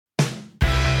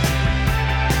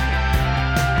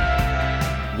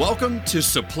Welcome to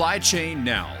Supply Chain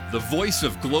Now, the voice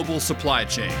of global supply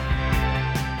chain.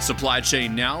 Supply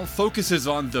Chain Now focuses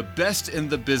on the best in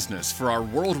the business for our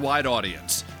worldwide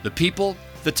audience, the people,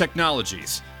 the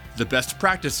technologies, the best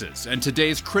practices, and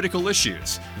today's critical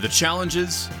issues, the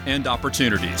challenges and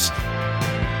opportunities.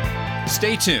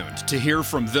 Stay tuned to hear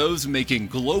from those making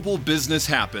global business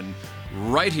happen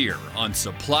right here on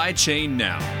Supply Chain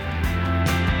Now.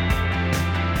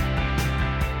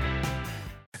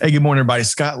 Hey, good morning, everybody.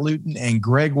 Scott Luton and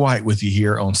Greg White with you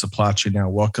here on Supply Chain Now.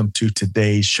 Welcome to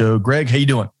today's show. Greg, how you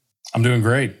doing? I'm doing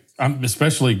great. I'm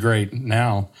especially great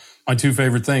now. My two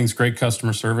favorite things, great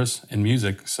customer service and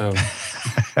music. So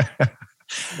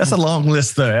that's a long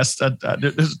list, though. There's lots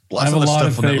I have a lot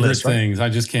of favorite list, right? things. I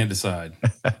just can't decide.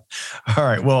 All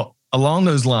right. Well, along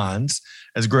those lines,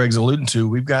 as Greg's alluding to,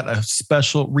 we've got a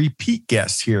special repeat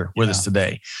guest here with us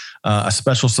today, a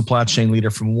special supply chain leader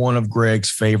from one of Greg's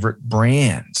favorite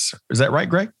brands. Is that right,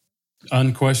 Greg?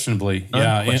 Unquestionably.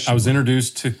 Yeah. I was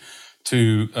introduced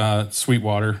to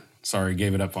Sweetwater. Sorry,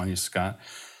 gave it up on you, Scott.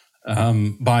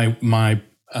 By my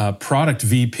product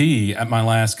VP at my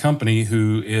last company,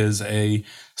 who is a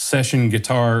session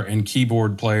guitar and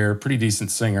keyboard player, pretty decent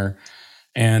singer,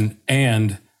 and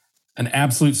an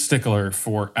absolute stickler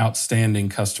for outstanding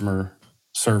customer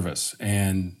service.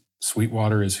 And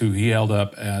Sweetwater is who he held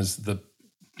up as the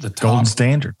top golden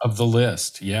standard of the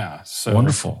list. Yeah. So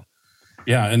wonderful.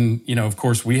 Yeah. And, of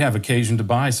course, we have occasion to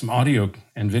buy some audio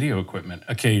and video equipment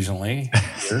occasionally.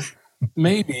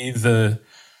 Maybe the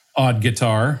odd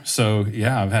guitar. So,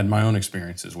 yeah, I've had my own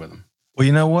experiences with them. Well,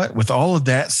 you know what? With all of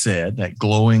that said, that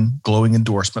glowing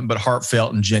endorsement, but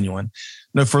heartfelt and genuine,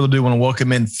 no further ado, I want to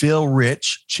welcome in Phil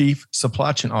Rich, Chief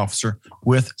Supply Chain Officer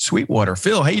with Sweetwater.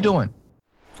 Phil, how you doing?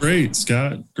 Great,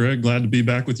 Scott. Greg, glad to be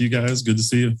back with you guys. Good to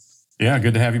see you. Yeah,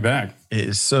 good to have you back. It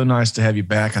is so nice to have you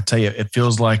back. I tell you, it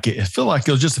feels like it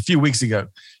was just a few weeks ago,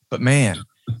 but man,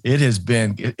 it's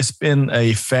been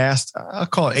a fast, I'll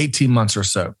call it 18 months or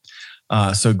so.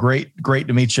 So great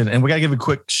to meet you. And we got to give a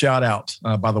quick shout out,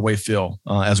 by the way, Phil,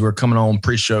 as we're coming on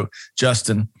pre-show.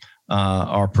 Justin,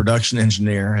 our production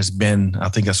engineer, has been, I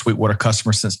think, a Sweetwater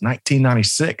customer since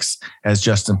 1996, as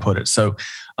Justin put it. So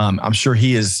I'm sure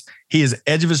he is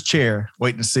edge of his chair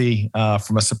waiting to see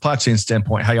from a supply chain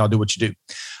standpoint how y'all do what you do.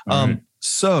 Right.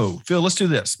 So, Phil, let's do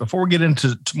this. Before we get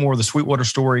into more of the Sweetwater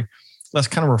story, let's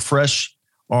kind of refresh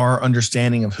our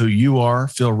understanding of who you are,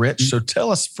 Phil Rich. So tell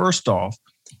us, first off,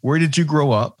 where did you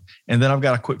grow up? And then I've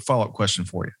got a quick follow-up question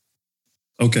for you.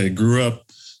 Okay. Grew up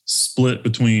split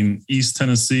between East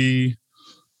Tennessee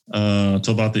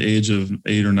till about the age of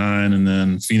 8 or 9. And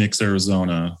then Phoenix,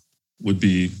 Arizona would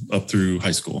be up through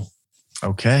high school.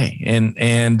 Okay.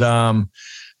 And I'll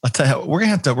tell you how, we're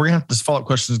going to have this follow-up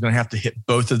question is going to have to hit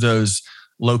both of those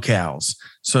locales.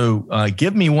 So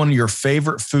give me one of your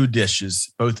favorite food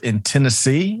dishes, both in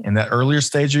Tennessee in that earlier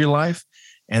stage of your life,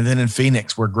 and then in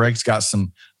Phoenix, where Greg's got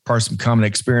some common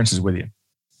experiences with you.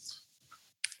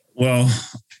 Well,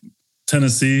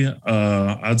 Tennessee,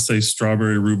 I'd say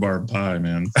strawberry rhubarb pie,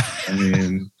 man. I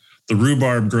mean, the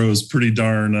rhubarb grows pretty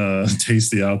darn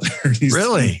tasty out there.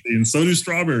 Really? And so do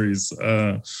strawberries.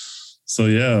 So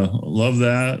yeah, love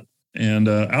that. And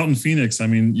out in Phoenix, I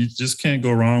mean, you just can't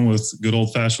go wrong with good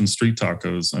old-fashioned street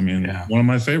tacos. I mean, One of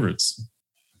my favorites.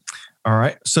 All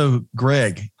right. So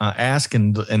Greg, ask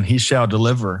and he shall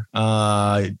deliver.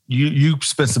 You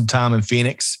spent some time in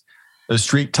Phoenix. Those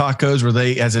street tacos, were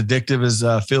they as addictive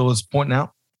as Phil was pointing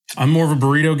out? I'm more of a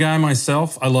burrito guy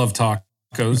myself. I love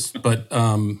tacos, but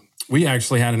we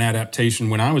actually had an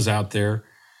adaptation when I was out there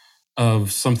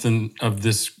of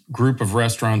this group of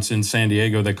restaurants in San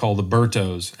Diego they call the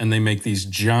Bertos, and they make these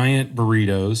giant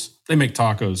burritos. They make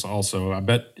tacos also.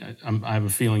 I have a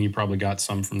feeling you probably got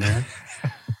some from there.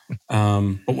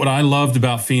 But what I loved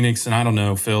about Phoenix, and I don't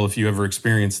know, Phil, if you ever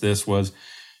experienced this, was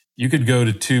you could go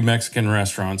to two Mexican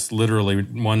restaurants, literally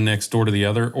one next door to the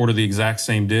other, order the exact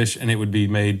same dish, and it would be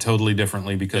made totally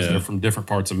differently because they're from different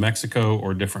parts of Mexico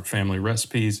or different family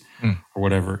recipes or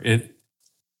whatever. It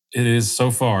is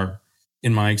so far,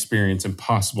 in my experience,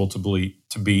 impossible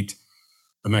to beat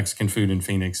the Mexican food in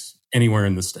Phoenix anywhere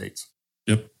in the States.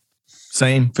 Yep.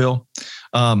 Same, Phil.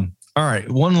 All right.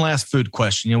 One last food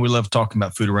question. We love talking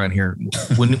about food around here.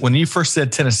 When you first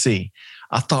said Tennessee,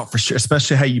 I thought for sure,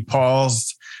 especially how you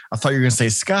paused, I thought you were going to say,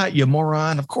 Scott, you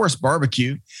moron. Of course,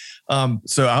 barbecue.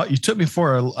 You took me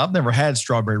I've never had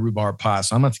strawberry rhubarb pie,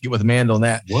 so I'm going to have to get with Amanda on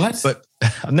that. What? But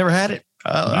I've never had it.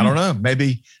 I don't know.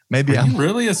 Maybe I'm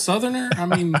really a Southerner. I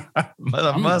mean,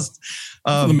 I must.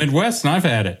 I'm from the Midwest, and I've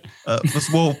had it.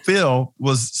 Well, Phil,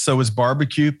 was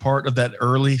barbecue part of that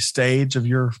early stage of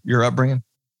your upbringing?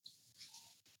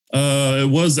 It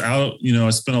was out, I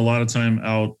spent a lot of time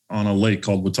out on a lake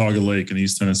called Watauga Lake in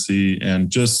East Tennessee. And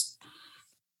just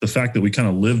the fact that we kind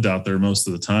of lived out there most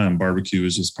of the time, barbecue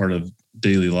was just part of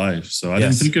daily life. So I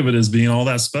didn't think of it as being all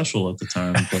that special at the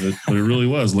time, but it really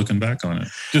was, looking back on it.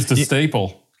 Just a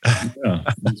staple. Yeah,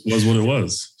 it was what it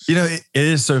was. It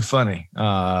is so funny.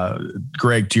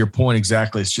 Greg, to your point,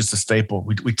 exactly. It's just a staple.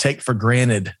 We take for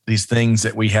granted these things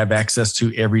that we have access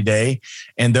to every day.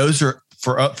 And those are,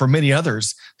 for many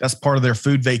others, that's part of their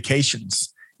food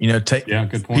vacations. Good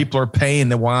point. People are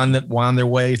paying to wind their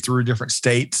way through different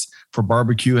states for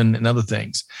barbecue and other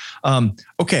things.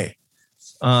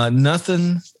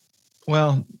 Nothing.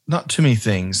 Well, not too many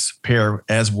things pair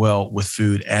as well with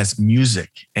food as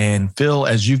music. And Phil,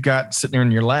 as you've got sitting there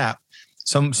in your lap,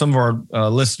 some of our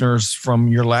listeners from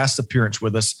your last appearance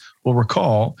with us will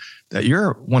recall that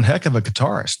you're one heck of a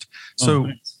guitarist. So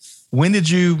when did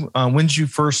you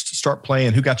first start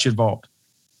playing? Who got you involved?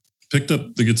 Picked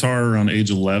up the guitar around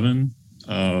age 11.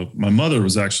 My mother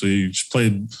was she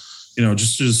played,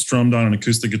 just strummed on an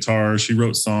acoustic guitar. She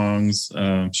wrote songs.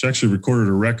 She actually recorded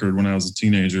a record when I was a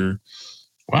teenager.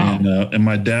 Wow. And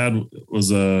my dad was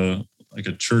a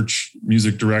church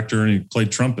music director, and he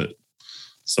played trumpet.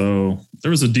 So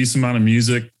there was a decent amount of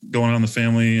music going on in the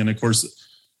family. And of course,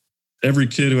 every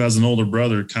kid who has an older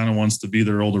brother kind of wants to be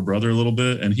their older brother a little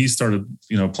bit. And he started,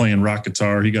 playing rock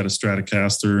guitar. He got a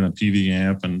Stratocaster and a PV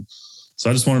amp. And so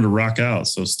I just wanted to rock out.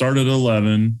 So started at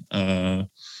 11,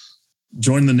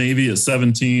 joined the Navy at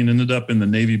 17, ended up in the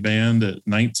Navy band at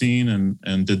 19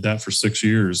 and did that for 6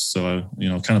 years. So I,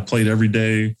 kind of played every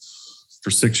day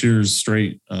for 6 years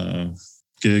straight,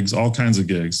 gigs, all kinds of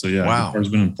gigs. So yeah, wow. Guitar's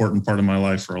been an important part of my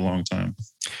life for a long time.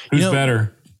 Who's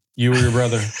better? You or your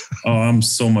brother? Oh, I'm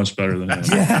so much better than him.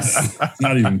 Yes.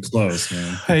 Not even close,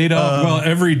 man. Paid up. Well,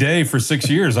 every day for 6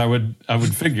 years, I would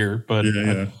figure, but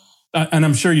yeah. And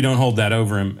I'm sure you don't hold that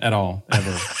over him at all,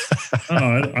 ever.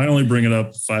 I only bring it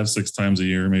up 5-6 times a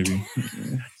year, maybe.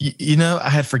 I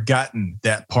had forgotten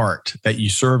that part, that you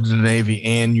served in the Navy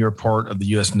and you're part of the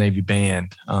U.S. Navy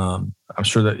band. I'm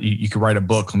sure that you could write a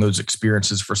book on those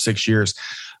experiences for 6 years.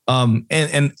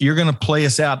 And you're going to play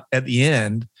us out at the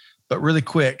end. But really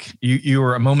quick, you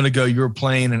were a moment ago, you were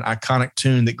playing an iconic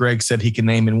tune that Greg said he can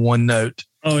name in one note.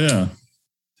 Oh, yeah.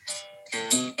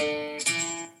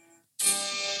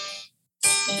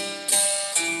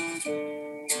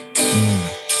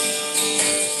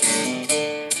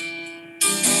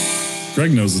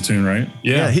 Greg knows the tune, right?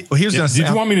 Yeah. He was going to say.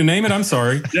 Did you want me to name it? I'm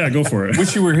sorry. Yeah, go for it.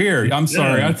 Wish you were here. I'm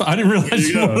sorry. Yeah. I didn't realize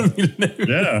you wanted me to name it.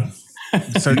 Yeah.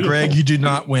 So, Greg, you do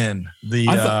not win the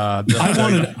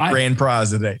grand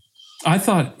prize today. I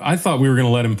thought we were going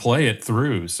to let him play it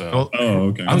through. So,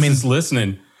 okay. I was just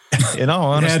listening. In all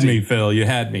honesty, you had me, Phil. You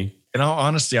had me. In all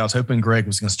honesty, I was hoping Greg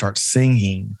was going to start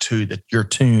singing to your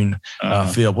tune,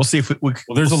 Phil. We'll see if we Well,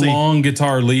 there's a long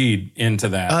guitar lead into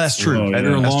that. Oh, that's true. And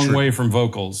they're a long way from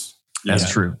vocals.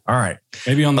 That's true. All right.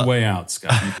 Maybe on the way out,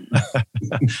 Scott.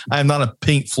 I am not a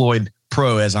Pink Floyd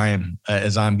pro as I'm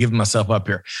giving myself up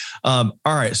here. All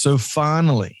right. So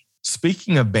finally,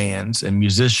 speaking of bands and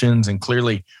musicians, and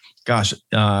clearly, gosh, if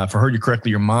I heard you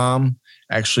correctly, your mom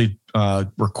actually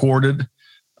recorded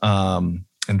and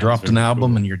dropped an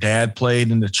album, and your dad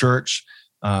played in the church.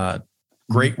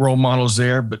 Great role models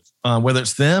there. But whether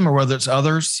it's them or whether it's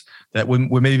others that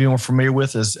we may be more familiar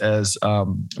with as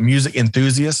music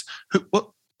enthusiasts,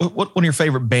 what one of your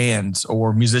favorite bands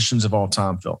or musicians of all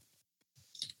time, Phil?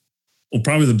 Well,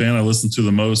 probably the band I listen to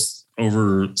the most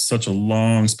over such a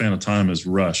long span of time is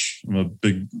Rush.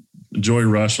 Enjoy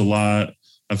Rush a lot.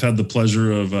 I've had the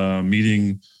pleasure of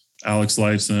meeting Alex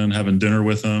Lifeson, having dinner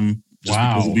with him just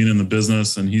because of being in the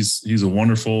business. And he's a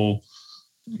wonderful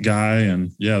guy.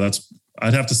 And yeah,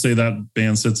 I'd have to say that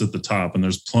band sits at the top, and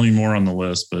there's plenty more on the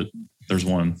list, but there's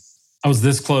one. I was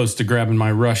this close to grabbing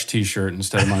my Rush t-shirt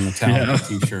instead of my Metallica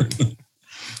t-shirt.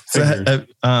 So,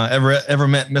 ever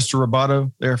met Mr.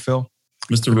 Roboto there, Phil?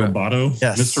 Mr. Roboto?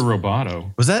 Yes. Mr.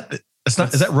 Roboto. Is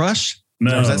that Rush?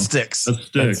 No, or is that Styx? That's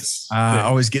Styx. I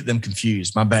always get them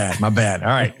confused. My bad. All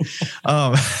right.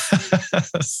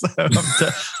 So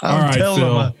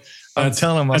I'm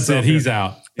telling myself. That's it. He's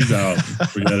out. He's out.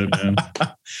 Forget it, man.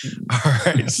 All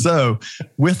right. So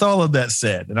with all of that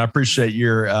said, and I appreciate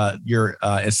your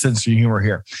sense of humor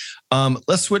here,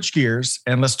 let's switch gears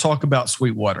and let's talk about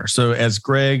Sweetwater. So as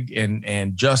Greg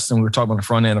and Justin, we were talking on the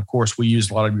front end, of course, we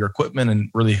use a lot of your equipment and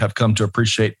really have come to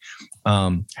appreciate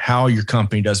how your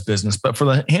company does business. But for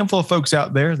the handful of folks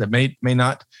out there that may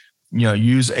not,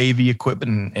 use AV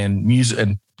equipment and music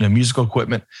and musical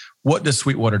equipment, what does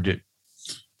Sweetwater do?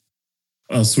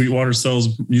 Sweetwater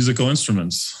sells musical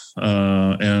instruments,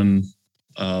 and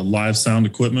live sound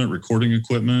equipment, recording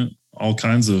equipment, all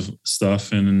kinds of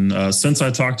stuff. And since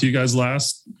I talked to you guys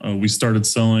last, we started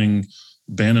selling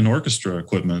band and orchestra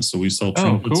equipment. So we sell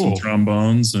trumpets and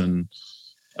trombones and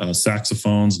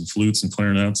saxophones and flutes and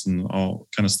clarinets and all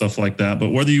kind of stuff like that. But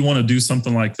whether you want to do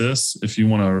something like this, if you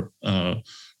want to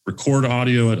record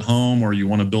audio at home, or you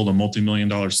want to build a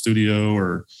multi-million-dollar studio,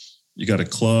 or you got a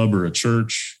club or a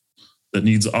church that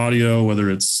needs audio, whether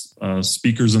it's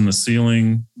speakers in the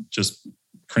ceiling, just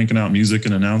cranking out music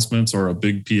and announcements, or a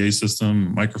big PA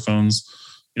system, microphones,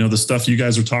 the stuff you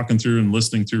guys are talking through and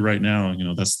listening through right now,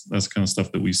 that's kind of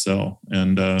stuff that we sell.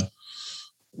 And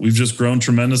we've just grown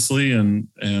tremendously, and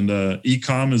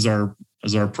e-com is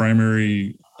our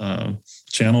primary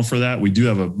channel for that. We do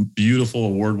have a beautiful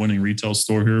award-winning retail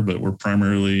store here, but we're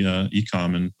primarily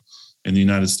e-com in the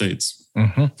United States.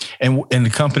 Mm-hmm. And the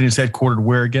company is headquartered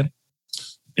where again?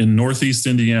 In Northeast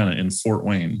Indiana, in Fort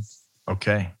Wayne.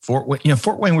 Okay. Fort Wayne,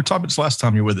 Fort Wayne, we talked about this last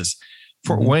time you were with us.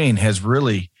 Fort Wayne has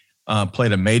really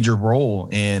played a major role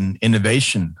in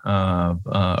innovation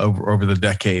over the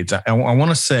decades. I want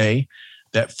to say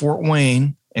that Fort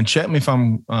Wayne, and check me if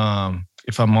I'm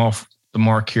off the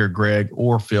mark here, Greg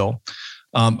or Phil.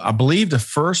 I believe the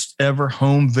first ever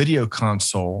home video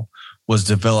console was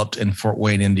developed in Fort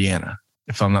Wayne, Indiana,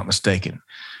 if I'm not mistaken.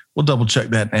 We'll double check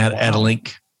that and add a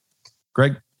link.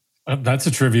 Greg? That's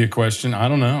a trivia question. I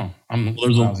don't know.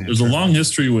 There's a long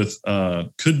history with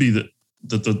could be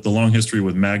the long history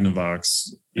with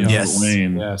Magnavox in Fort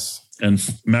Wayne. Yes. And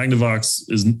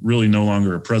Magnavox is really no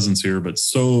longer a presence here, but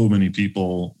so many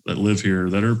people that live here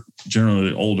that are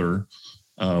generally older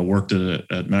worked at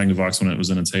Magnavox when it was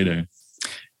in its heyday.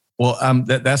 Well,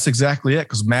 that's exactly it,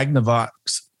 because Magnavox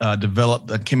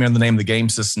developed, I can't remember the name of the game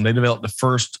system. They developed the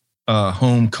first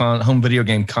home video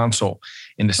game console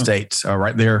in the States,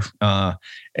 right there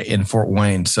in Fort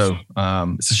Wayne. So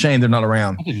it's a shame they're not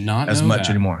around as much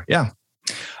anymore. Yeah.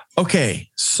 Okay.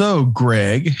 So,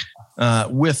 Greg,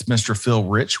 with Mr. Phil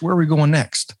Rich, where are we going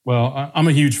next? Well, I'm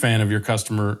a huge fan of your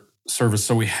customer service,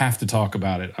 so we have to talk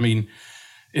about it. I mean,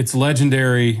 it's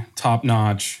legendary, top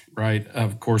notch, right?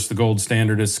 Of course, the gold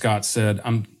standard, as Scott said.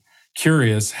 I'm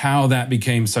curious how that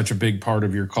became such a big part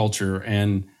of your culture.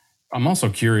 And I'm also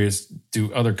curious,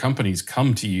 do other companies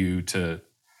come to you to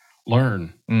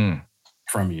learn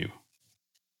from you?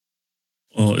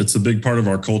 Well, it's a big part of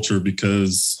our culture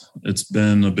because it's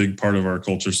been a big part of our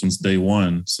culture since day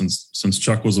one, since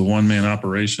Chuck was a one-man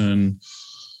operation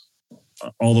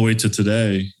all the way to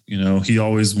today. He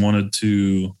always wanted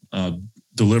to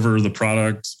deliver the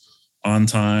product on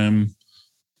time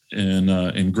and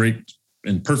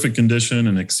in perfect condition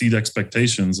and exceed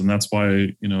expectations. And that's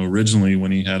why, originally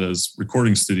when he had his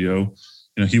recording studio,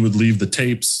 he would leave the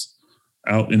tapes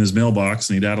out in his mailbox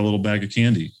and he'd add a little bag of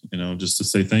candy, just to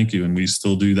say thank you. And we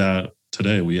still do that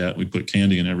today. We put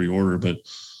candy in every order, but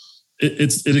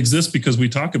it exists because we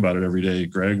talk about it every day,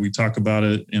 Greg. We talk about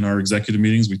it in our executive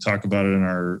meetings. We talk about it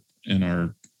in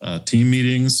our team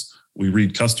meetings. We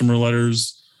read customer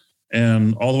letters,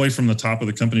 and all the way from the top of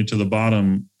the company to the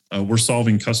bottom, we're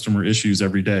solving customer issues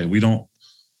every day. We don't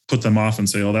put them off and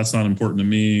say, "Oh, that's not important to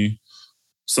me.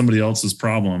 Somebody else's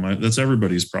problem." That's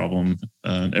everybody's problem,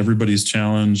 everybody's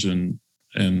challenge, and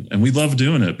we love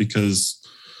doing it because,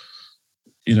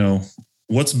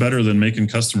 what's better than making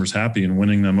customers happy and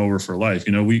winning them over for life?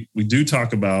 We do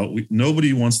talk about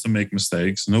nobody wants to make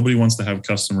mistakes, nobody wants to have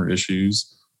customer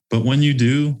issues, but when you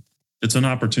do, it's an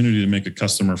opportunity to make a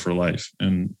customer for life,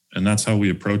 and that's how we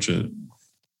approach it.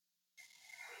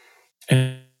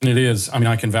 And it is. I mean,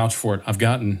 I can vouch for it. I've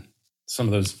gotten some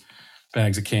of those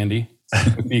bags of candy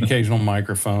with the occasional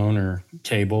microphone or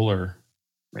cable or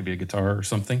maybe a guitar or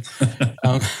something.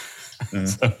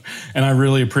 And I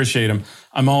really appreciate them.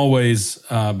 I'm always,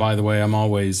 by the way,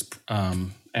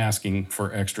 asking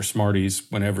for extra Smarties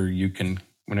whenever you can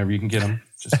get them.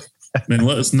 Just Man,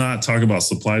 let's not talk about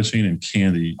supply chain and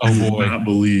candy. Oh, boy. I do not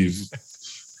believe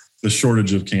the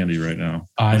shortage of candy right now.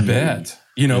 I bet.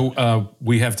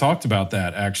 We have talked about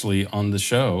that actually on the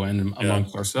show and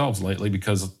amongst ourselves lately,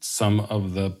 because some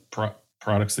of the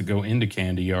products that go into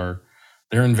candy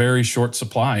they're in very short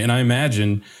supply. And I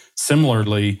imagine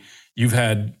similarly, you've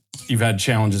had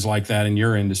challenges like that in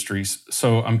your industries.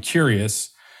 So I'm curious,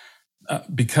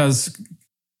 because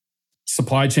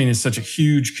supply chain is such a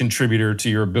huge contributor to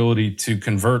your ability to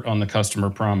convert on the customer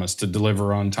promise, to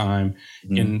deliver on time,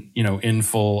 in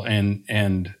full and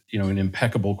in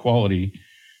impeccable quality.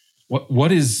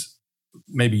 What is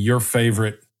maybe your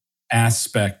favorite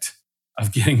aspect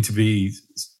of getting to be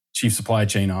Chief Supply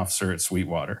Chain Officer at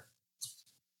Sweetwater?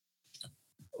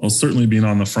 Well, certainly being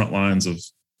on the front lines of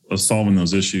solving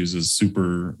those issues is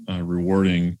super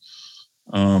rewarding.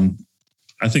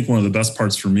 I think one of the best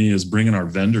parts for me is bringing our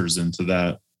vendors into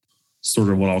that sort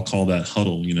of what I'll call that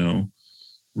huddle,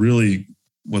 really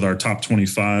with our top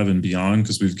 25 and beyond,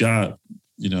 because we've got,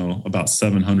 about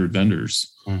 700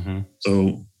 vendors. Mm-hmm.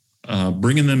 So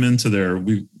bringing them into there,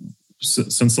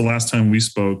 since the last time we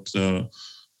spoke,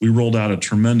 we rolled out a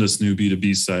tremendous new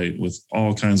B2B site with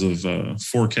all kinds of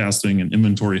forecasting and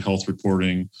inventory health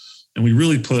reporting. And we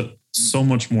really put so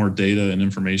much more data and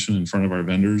information in front of our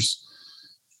vendors.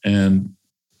 And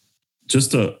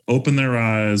just to open their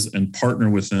eyes and partner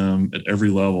with them at every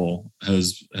level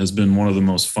has been one of the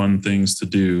most fun things to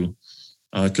do,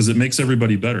 because it makes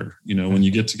everybody better. When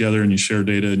you get together and you share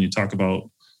data and you talk about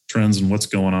trends and what's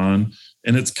going on,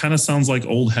 and it kind of sounds like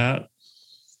old hat,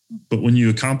 but when you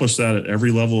accomplish that at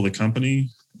every level of the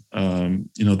company,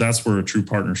 that's where a true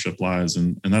partnership lies,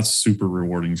 and that's super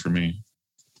rewarding for me.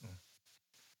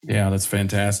 Yeah, that's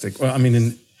fantastic. Well, I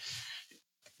mean,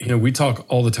 we talk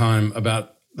all the time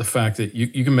about the fact that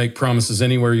you can make promises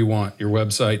anywhere you want, your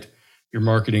website, your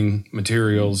marketing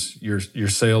materials, your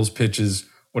sales pitches,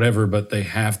 whatever, but they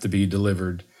have to be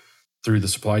delivered through the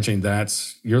supply chain.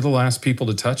 You're the last people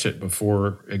to touch it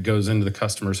before it goes into the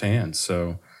customer's hands.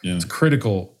 So It's a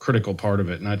critical part of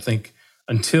it. And I think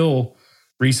until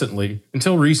recent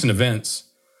events,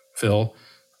 Phil,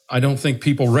 I don't think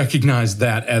people recognize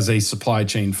that as a supply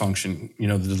chain function,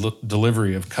 the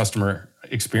delivery of customer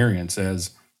experience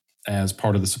as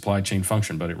part of the supply chain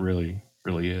function, but it really,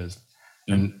 really is.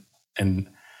 Yeah. And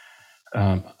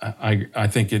I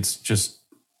think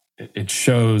it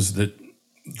shows that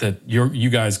you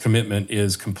guys' commitment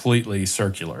is completely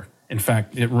circular. In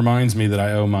fact, it reminds me that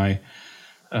I owe my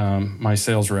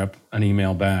sales rep an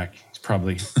email back. He's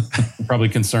probably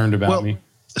concerned about me.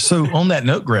 So on that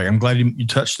note, Greg, I'm glad you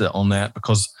touched on that,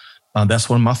 because that's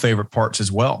one of my favorite parts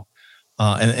as well.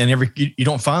 You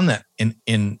don't find that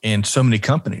in so many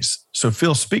companies. So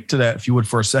Phil, speak to that if you would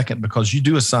for a second, because you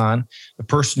do assign the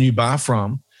person you buy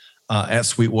from at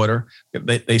Sweetwater,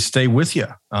 they stay with you,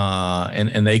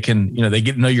 and they can, they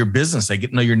get to know your business, they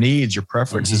get to know your needs, your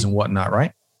preferences, and whatnot,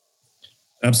 right?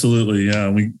 Absolutely, yeah.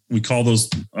 We call those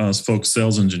folks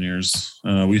sales engineers.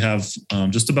 We have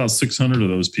just about 600 of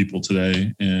those people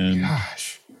today, and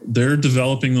they're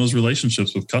developing those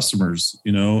relationships with customers.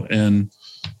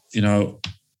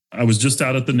 I was just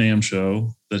out at the NAMM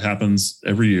show that happens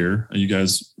every year. You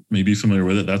guys may be familiar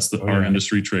with it. That's our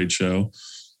industry trade show.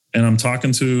 And I'm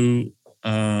talking to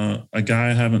a guy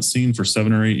I haven't seen for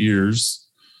 7 or 8 years.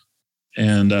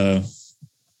 And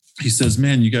he says,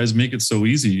 "Man, you guys make it so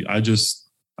easy. I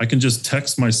can just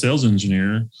text my sales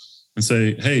engineer and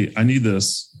say, 'Hey, I need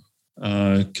this.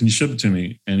 Can you ship it to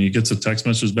me?' And he gets a text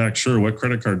message back. 'Sure. What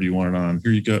credit card do you want it on?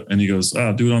 Here you go.' And he goes,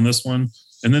 'Do it on this one.'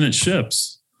 And then it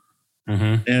ships."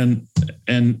 Mm-hmm.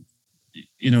 And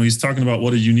he's talking about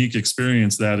what a unique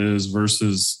experience that is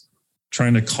versus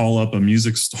trying to call up a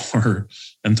music store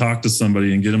and talk to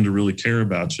somebody and get them to really care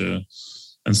about you.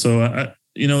 And so,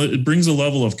 it brings a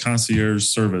level of concierge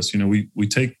service. We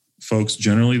take folks,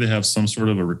 generally they have some sort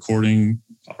of a recording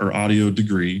or audio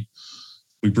degree.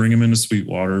 We bring them into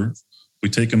Sweetwater. We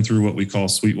take them through what we call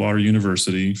Sweetwater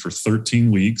University for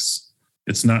 13 weeks.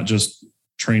 It's not just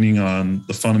training on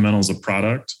the fundamentals of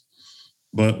product,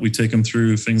 but we take them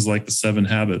through things like the 7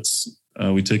 habits.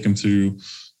 We take them through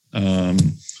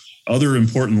other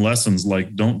important lessons,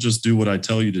 like don't just do what I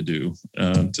tell you to do,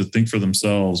 to think for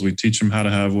themselves. We teach them how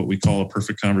to have what we call a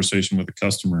perfect conversation with the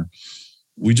customer.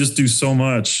 We just do so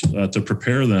much to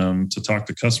prepare them to talk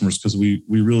to customers, because we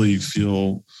really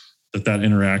feel that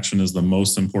interaction is the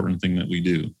most important thing that we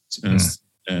do.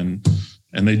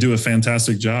 And they do a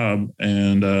fantastic job.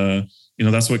 And,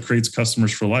 that's what creates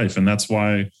customers for life. And that's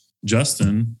why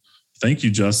Justin, thank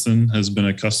you, Justin, has been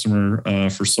a customer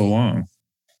for so long.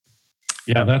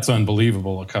 Yeah, that's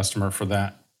unbelievable, a customer for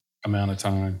that amount of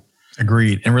time.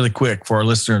 Agreed. And really quick, for our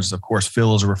listeners, of course,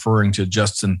 Phil is referring to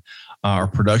Justin, our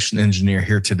production engineer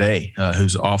here today,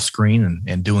 who's off screen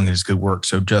and doing his good work.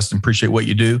 So Justin, appreciate what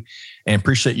you do and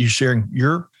appreciate you sharing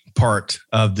your part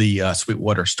of the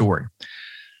Sweetwater story.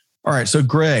 All right. So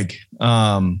Greg,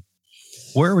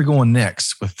 where are we going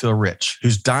next with Phil Rich,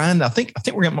 who's dying? I think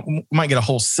we might get a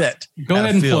whole set. Go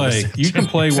ahead and play. You can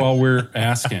play while we're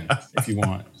asking if you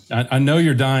want. I know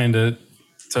you're dying to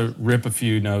rip a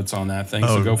few notes on that thing,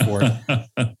 so go for it.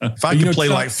 If I could play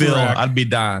like Phil, I'd be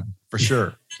dying for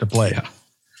sure to play. Yeah.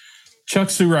 Chuck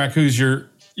Surak, who's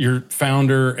your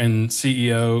founder and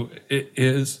CEO,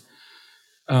 is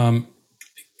kind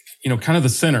of the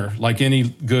center, like any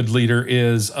good leader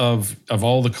is, of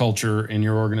all the culture in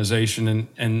your organization.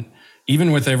 And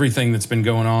even with everything that's been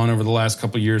going on over the last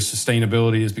couple of years,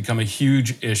 sustainability has become a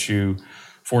huge issue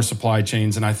for supply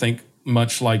chains. And I think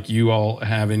much like you all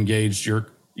have engaged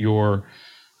your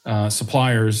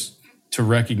suppliers to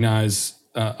recognize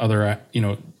other,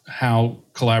 how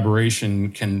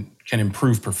collaboration can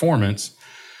improve performance.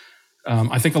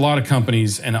 I think a lot of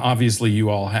companies, and obviously you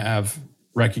all have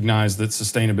recognized that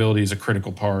sustainability is a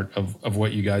critical part of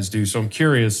what you guys do. So I'm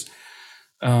curious,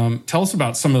 tell us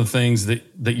about some of the things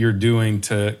that you're doing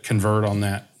to convert on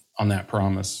that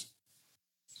promise.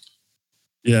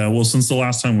 Yeah, well, since the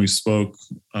last time we spoke,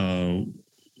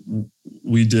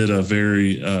 we did a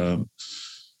very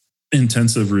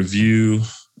intensive review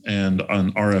and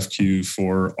an RFQ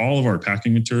for all of our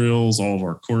packing materials, all of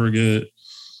our corrugate,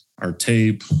 our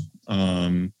tape.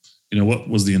 What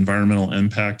was the environmental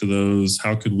impact of those?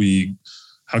 How could we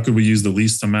use the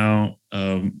least amount?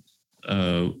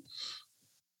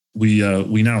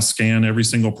 We now scan every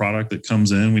single product that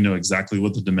comes in. We know exactly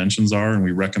what the dimensions are, and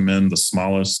we recommend the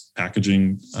smallest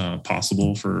packaging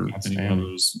possible for any one of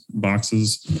those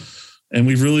boxes. And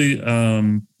we've really,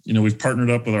 we've partnered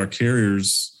up with our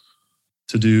carriers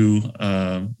to do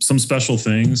some special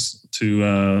things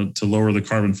to lower the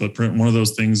carbon footprint. One of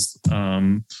those things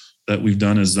that we've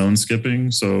done is zone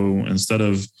skipping. So instead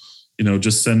of,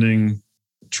 just sending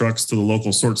trucks to the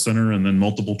local sort center and then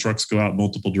multiple trucks go out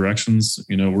multiple directions,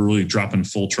 we're really dropping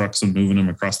full trucks and moving them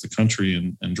across the country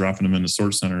and dropping them into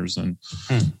sort centers and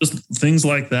just things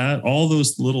like that. All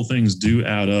those little things do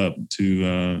add up to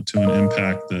an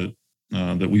impact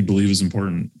that we believe is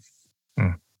important.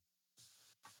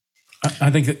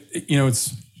 I think that,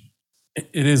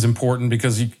 it is important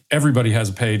because everybody has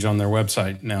a page on their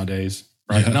website nowadays,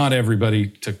 right? Yeah. Not everybody,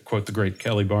 to quote the great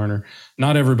Kelly Barner,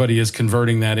 not everybody is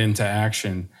converting that into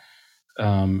action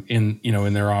in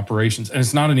their operations. And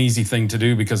it's not an easy thing to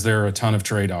do because there are a ton of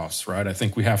trade-offs, right? I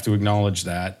think we have to acknowledge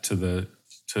that to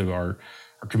our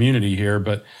community here,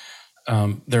 but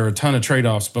there are a ton of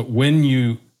trade-offs. But when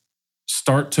you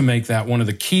start to make that one of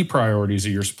the key priorities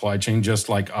of your supply chain, just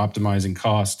like optimizing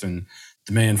cost and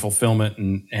demand fulfillment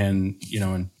and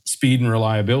speed and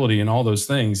reliability and all those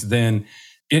things, then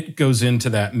it goes into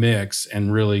that mix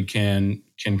and really can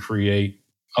create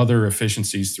other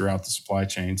efficiencies throughout the supply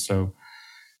chain. So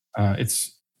like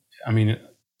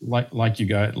you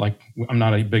guys, I'm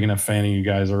not a big enough fan of you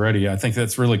guys already. I think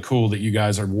that's really cool that you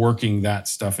guys are working that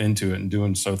stuff into it and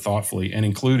doing so thoughtfully and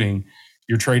including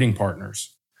your trading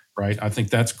partners. Right. I think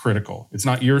that's critical. It's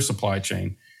not your supply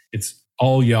chain. It's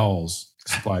all y'all's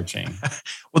supply chain.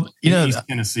 Well, East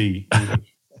Tennessee.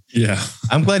 Yeah.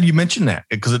 I'm glad you mentioned that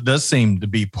because it does seem to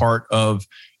be part of,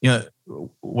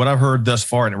 what I've heard thus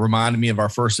far. And it reminded me of our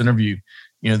first interview,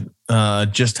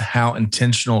 just how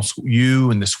intentional you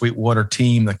and the Sweetwater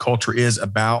team, the culture is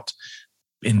about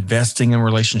investing in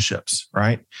relationships,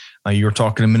 right? You were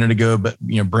talking a minute ago, but,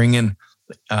 bringing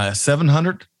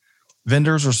 700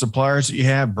 vendors or suppliers that you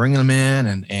have, bringing them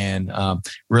in and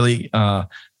really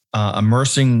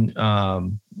immersing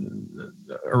or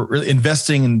really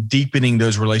investing and deepening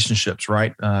those relationships,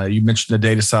 right? You mentioned the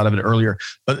data side of it earlier,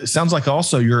 but it sounds like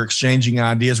also you're exchanging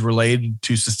ideas related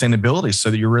to sustainability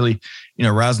so that you're really,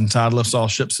 rising tide lifts all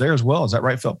ships there as well. Is that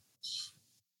right, Phil?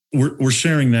 We're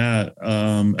sharing that.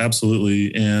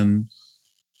 Absolutely. And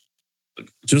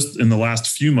just in the last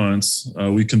few months,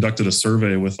 we conducted a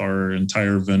survey with our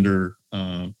entire vendor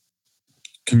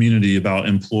community about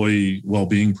employee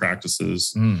well-being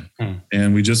practices.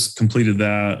 And we just completed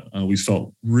that. We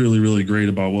felt really, really great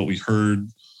about what we heard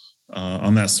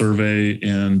on that survey.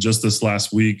 And just this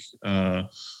last week,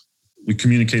 we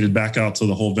communicated back out to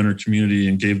the whole vendor community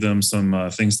and gave them some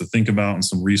things to think about and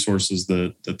some resources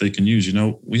that they can use.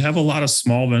 We have a lot of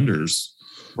small vendors.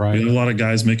 Right. We have a lot of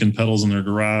guys making pedals in their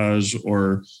garage,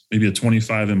 or maybe a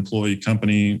 25 employee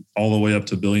company, all the way up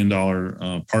to $1 billion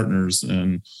partners.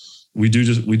 And we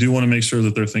do want to make sure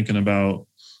that they're thinking about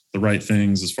the right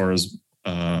things as far as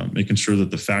making sure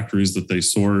that the factories that they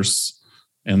source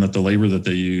and that the labor that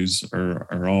they use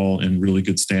are all in really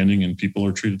good standing and people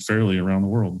are treated fairly around the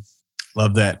world.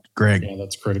 Love that, Greg. Yeah,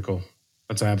 that's critical.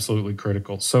 That's absolutely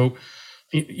critical. So,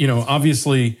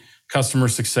 obviously customer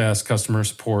success, customer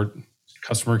support,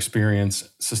 customer experience,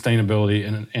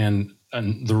 sustainability, and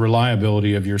the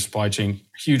reliability of your supply chain,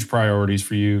 huge priorities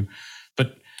for you.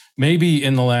 But maybe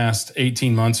in the last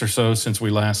 18 months or so since we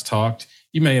last talked,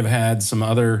 you may have had some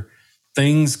other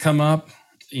things come up,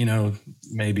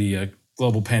 maybe a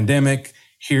global pandemic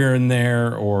here and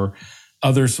there, or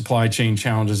other supply chain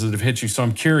challenges that have hit you. So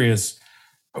I'm curious,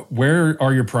 where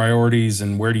are your priorities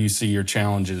and where do you see your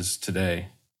challenges today?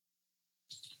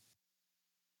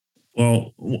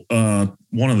 Well,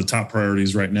 one of the top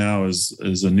priorities right now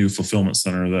is a new fulfillment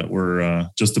center that we're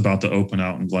just about to open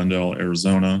out in Glendale,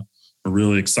 Arizona. We're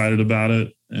really excited about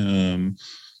it.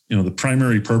 The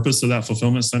primary purpose of that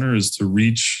fulfillment center is to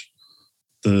reach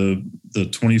the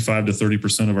 25 to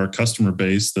 30% of our customer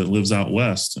base that lives out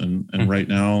west. And right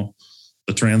now,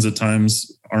 the transit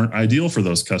times aren't ideal for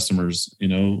those customers.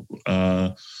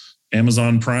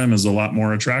 Amazon Prime is a lot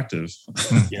more attractive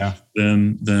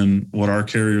than what our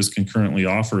carriers can currently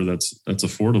offer that's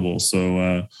affordable.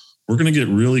 So we're going to get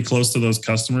really close to those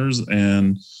customers,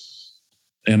 and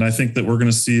I think that we're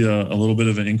going to see a little bit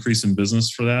of an increase in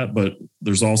business for that. But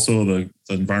there's also the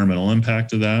environmental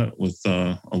impact of that with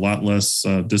a lot less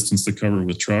distance to cover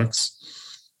with trucks.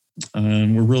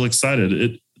 And we're real excited.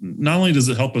 It not only does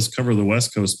it help us cover the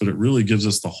West Coast, but it really gives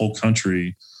us the whole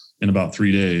country in about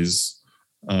 3 days.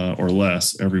 Or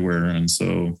less everywhere. And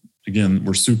so again,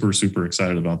 we're super, super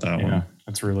excited about that one.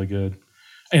 That's really good.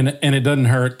 And it doesn't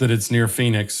hurt that it's near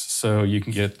Phoenix, so you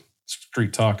can get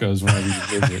street tacos whenever you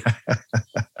visit.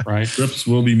 Right? Trips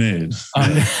will be made.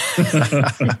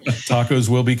 Tacos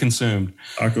will be consumed.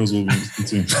 Tacos will be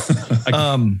consumed.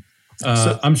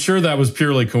 I'm sure that was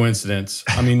purely coincidence.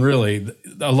 I mean, really,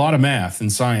 a lot of math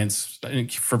and science,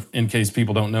 in case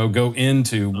people don't know, go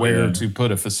into where to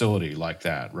put a facility like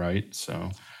that, right?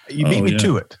 So you beat me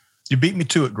to it. You beat me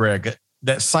to it, Greg.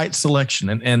 That site selection,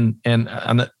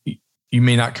 and you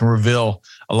may not can reveal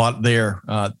a lot there,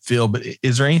 Phil, but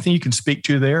is there anything you can speak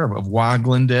to there of why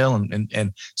Glendale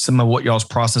and some of what y'all's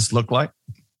process looked like?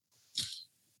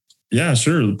 Yeah,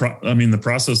 sure. The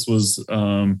process was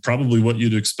probably what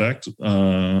you'd expect.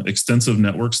 Extensive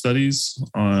network studies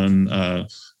on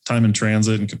time in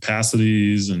transit and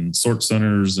capacities and sort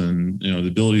centers and the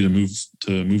ability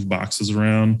to move boxes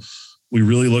around. We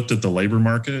really looked at the labor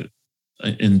market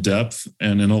in depth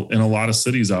and in a lot of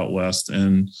cities out west.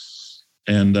 And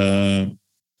the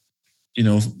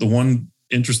one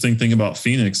interesting thing about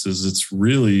Phoenix is it's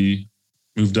really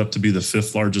moved up to be the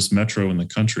 5th largest metro in the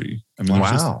country. I mean,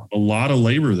 there's just a lot of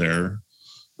labor there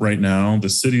right now. The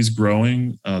city's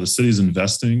growing. The city's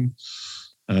investing.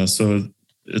 So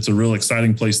it's a real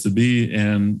exciting place to be.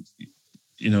 And,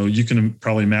 you can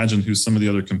probably imagine who some of the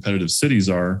other competitive cities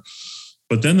are.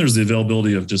 But then there's the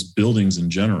availability of just buildings in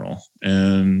general.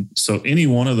 And so any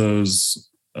one of those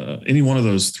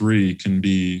 3 can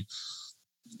be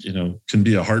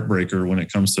a heartbreaker when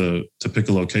it comes to pick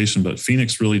a location. But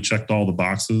Phoenix really checked all the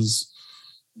boxes,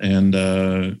 and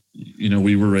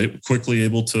we were quickly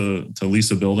able to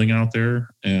lease a building out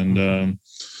there. And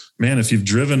man, if you've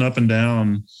driven up and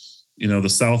down, the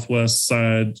Southwest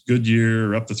side,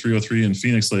 Goodyear, or up the 303 in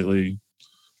Phoenix lately,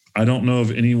 I don't know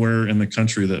of anywhere in the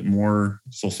country that more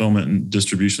fulfillment and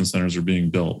distribution centers are being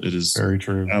built. It is very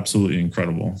true, absolutely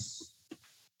incredible.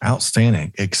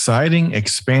 Outstanding. Exciting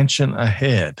expansion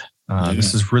ahead.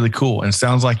 This is really cool. And it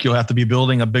sounds like you'll have to be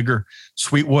building a bigger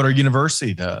Sweetwater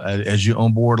University as you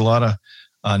onboard a lot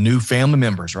of new family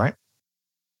members, right?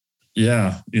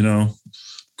 Yeah.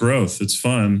 Growth. It's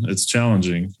fun. It's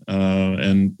challenging.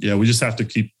 We just have to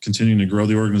keep continuing to grow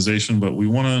the organization, but we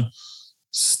want to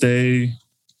stay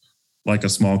like a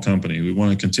small company. We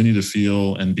want to continue to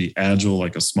feel and be agile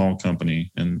like a small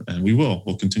company. And we'll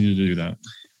continue to do that.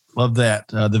 Love that.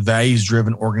 The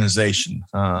values-driven organization.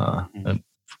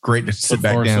 Great to sit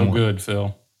back down. So good,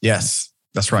 Phil. Yes,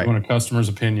 that's right. You want a customer's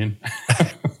opinion.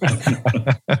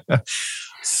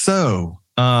 So,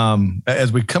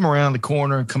 as we come around the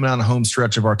corner and coming down the home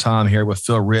stretch of our time here with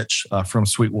Phil Rich from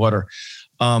Sweetwater,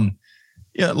 a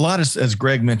lot as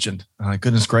Greg mentioned.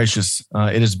 Goodness gracious,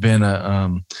 it has been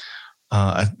a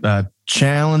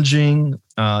challenging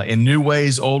in new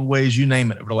ways, old ways, you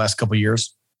name it, over the last couple of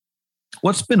years.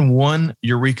 What's been one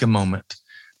eureka moment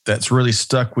that's really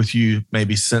stuck with you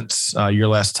maybe since your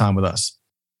last time with us?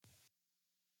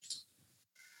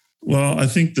 Well, I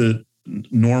think that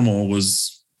normal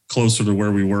was closer to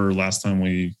where we were last time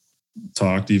we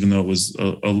talked, even though it was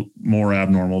a more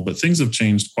abnormal, but things have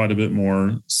changed quite a bit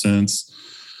more since.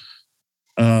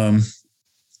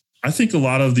 I think a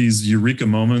lot of these eureka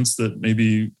moments that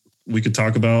maybe we could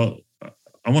talk about,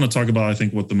 I want to talk about, I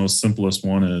think, what the most simplest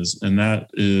one is. And that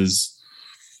is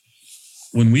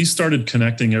when we started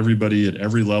connecting everybody at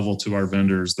every level to our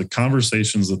vendors, the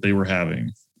conversations that they were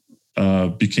having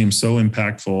became so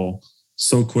impactful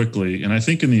so quickly. And I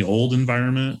think in the old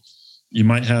environment, you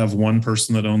might have one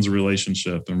person that owns a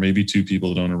relationship or maybe 2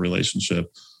 people that own a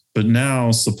relationship. But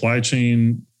now supply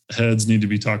chain heads need to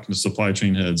be talking to supply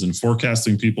chain heads, and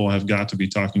forecasting people have got to be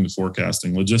talking to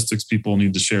forecasting. Logistics people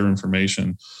need to share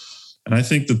information. And I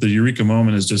think that the eureka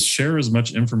moment is just share as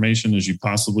much information as you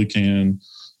possibly can,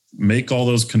 make all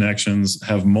those connections,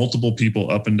 have multiple people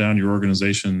up and down your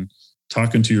organization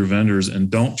talking to your vendors, and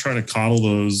don't try to coddle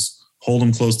those, hold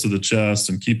them close to the chest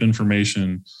and keep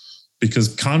information.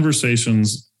 because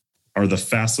conversations are the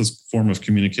fastest form of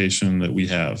communication that we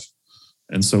have.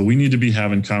 And so we need to be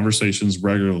having conversations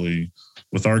regularly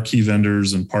with our key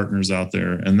vendors and partners out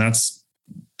there. And that's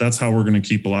how we're going to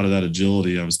keep a lot of that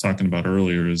agility I was talking about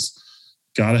earlier, is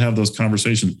got to have those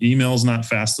conversations. Email's not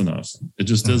fast enough. It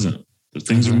just isn't.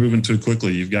 Things are moving too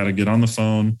quickly. You've got to get on the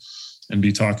phone and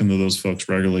be talking to those folks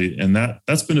regularly. And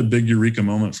that's been a big eureka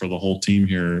moment for the whole team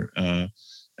here. And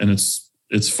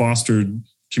it's fostered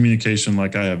communication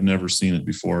like I have never seen it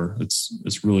before.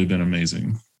 It's really been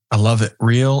amazing. I love it.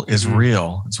 Real is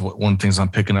real. It's one of the things I'm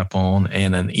picking up on.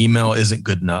 And an email isn't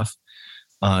good enough.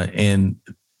 And,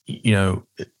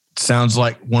 it sounds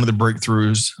like one of the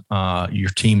breakthroughs your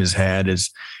team has had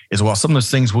is while some of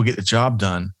those things will get the job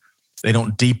done, they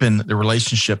don't deepen the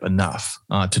relationship enough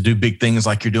to do big things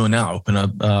like you're doing now. Open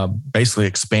up, basically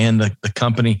expand the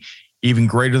company even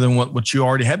greater than what you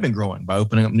already have been growing by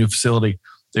opening up a new facility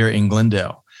there in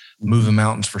Glendale. Moving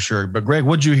mountains for sure. But Greg,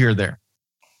 what'd you hear there?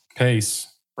 Pace,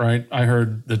 right? I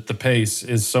heard that the pace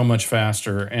is so much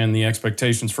faster and the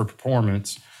expectations for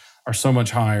performance are so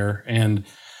much higher. And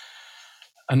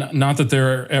not that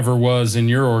there ever was in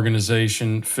your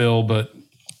organization, Phil, but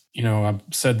I've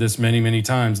said this many, many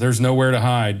times. There's nowhere to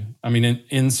hide. I mean,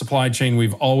 in supply chain,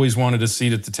 we've always wanted a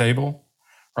seat at the table,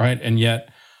 right? And yet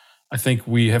I think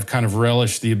we have kind of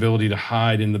relished the ability to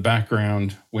hide in the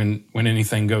background when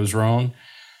anything goes wrong.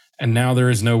 And now there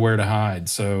is nowhere to hide.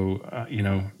 So,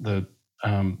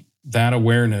 that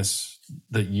awareness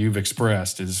that you've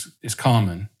expressed is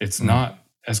common. It's not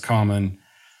as common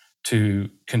to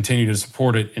continue to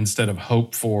support it instead of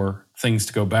hope for things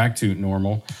to go back to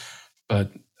normal.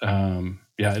 But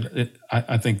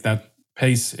I think that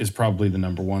pace is probably the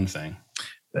number one thing.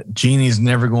 That genie's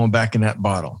never going back in that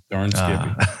bottle. Darn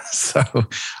Skippy.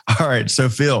 All right. So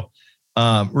Phil,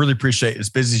 really appreciate it.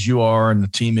 As busy as you are and the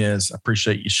team is, I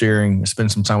appreciate you sharing, spending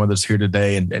some time with us here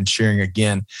today and sharing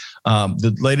again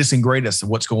the latest and greatest of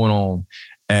what's going on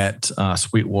at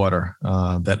Sweetwater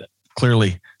that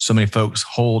clearly so many folks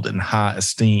hold in high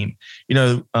esteem.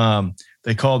 They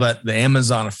call that the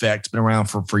Amazon effect. It's been around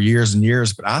for years and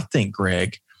years, but I think,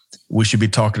 Greg, we should be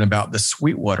talking about the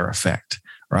Sweetwater effect,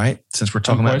 right? Since we're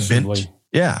talking about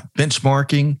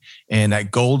benchmarking and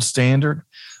that gold standard.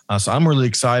 So I'm really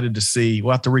excited to see.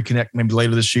 We'll have to reconnect maybe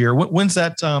later this year. When's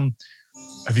that?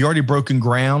 Have you already broken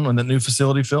ground on the new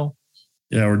facility, Phil?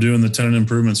 Yeah, we're doing the tenant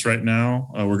improvements right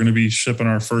now. We're going to be shipping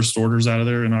our first orders out of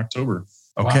there in October.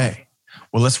 Okay. Wow.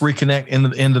 Well, let's reconnect in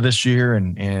the end of this year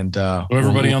and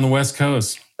everybody on the West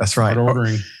Coast. That's right. Start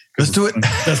ordering. Let's do it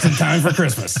just in time for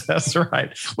Christmas. That's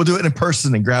right. We'll do it in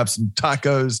person and grab some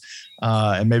tacos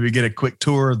and maybe get a quick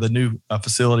tour of the new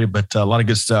facility. But a lot of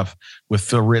good stuff with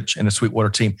Phil Rich and the Sweetwater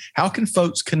team. How can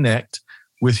folks connect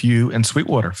with you and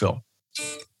Sweetwater, Phil?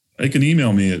 They can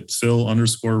email me at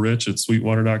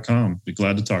phil_rich@sweetwater.com. Be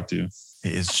glad to talk to you.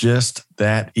 It's just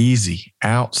that easy.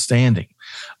 Outstanding.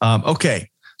 Okay.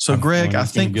 So, Greg, I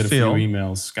think get Phil. A few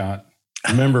emails, Scott.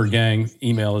 Remember, gang,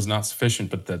 email is not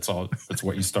sufficient, but that's all. That's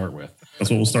what you start with.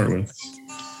 That's what we'll start with.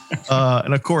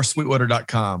 And of course,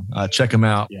 sweetwater.com. Check them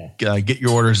out. Yeah. Get your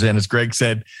orders in. As Greg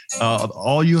said,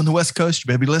 all you on the West Coast, you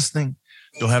better be listening.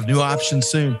 You'll have new options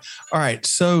soon. All right.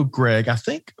 So, Greg, I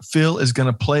think Phil is going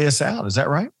to play us out. Is that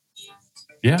right?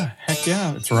 Yeah. Heck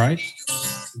yeah. That's right.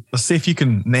 Let's see if you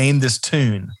can name this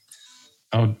tune.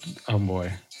 Oh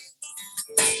boy.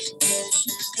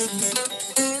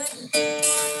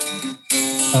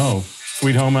 Oh,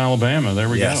 Sweet Home Alabama. There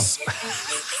we go.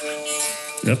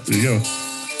 Yep, there you go.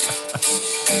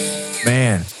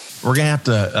 Man, we're going to have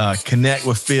to connect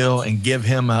with Phil and give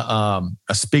him a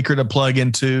speaker to plug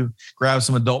into, grab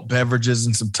some adult beverages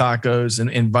and some tacos and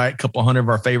invite a couple hundred of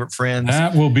our favorite friends.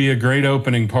 That will be a great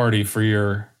opening party for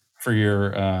your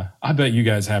I bet you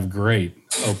guys have great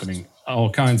opening, all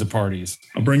kinds of parties.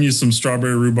 I'll bring you some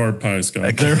strawberry rhubarb pie,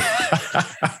 Scott.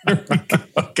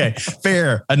 Okay,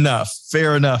 fair enough,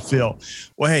 Phil.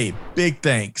 Well, hey, big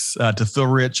thanks to Phil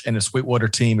Rich and the Sweetwater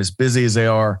team. As busy as they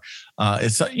are,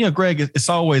 it's Greg. It's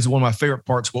always one of my favorite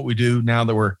parts of what we do. Now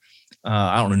that we're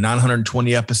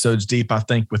 920 episodes deep, I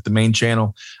think, with the main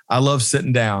channel. I love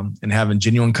sitting down and having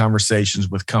genuine conversations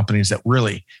with companies that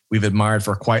really we've admired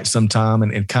for quite some time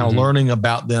and kind of learning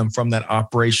about them from that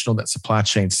operational, that supply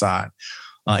chain side.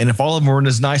 And if all of them were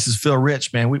as nice as Phil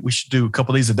Rich, man, we should do a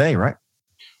couple of these a day, right?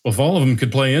 Well, if all of them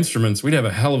could play instruments, we'd have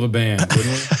a hell of a band, wouldn't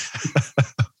we?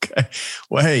 Okay.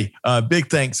 Well, hey, big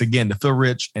thanks again to Phil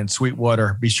Rich and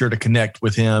Sweetwater. Be sure to connect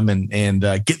with him and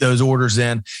get those orders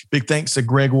in. Big thanks to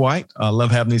Greg White. I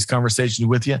love having these conversations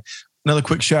with you. Another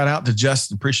quick shout out to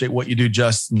Justin. Appreciate what you do,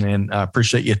 Justin, and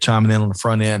appreciate you chiming in on the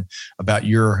front end about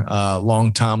your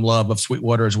longtime love of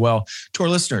Sweetwater as well. To our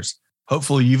listeners,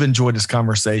 hopefully you've enjoyed this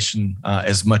conversation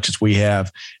as much as we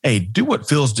have. Hey, do what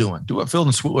Phil's doing. Do what Phil and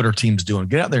the Sweetwater team's doing.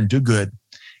 Get out there and do good,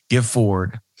 give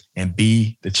forward, and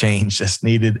be the change that's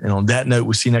needed. And on that note,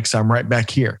 we'll see you next time right back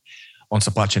here on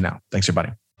Supply Chain Now. Thanks,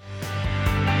 everybody.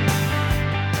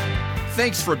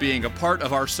 Thanks for being a part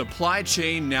of our Supply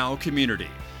Chain Now community.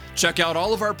 Check out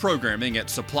all of our programming at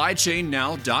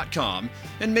supplychainnow.com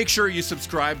and make sure you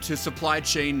subscribe to Supply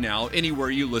Chain Now anywhere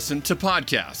you listen to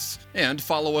podcasts. And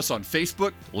follow us on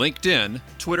Facebook, LinkedIn,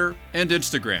 Twitter, and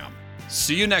Instagram.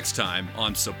 See you next time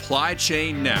on Supply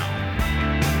Chain Now.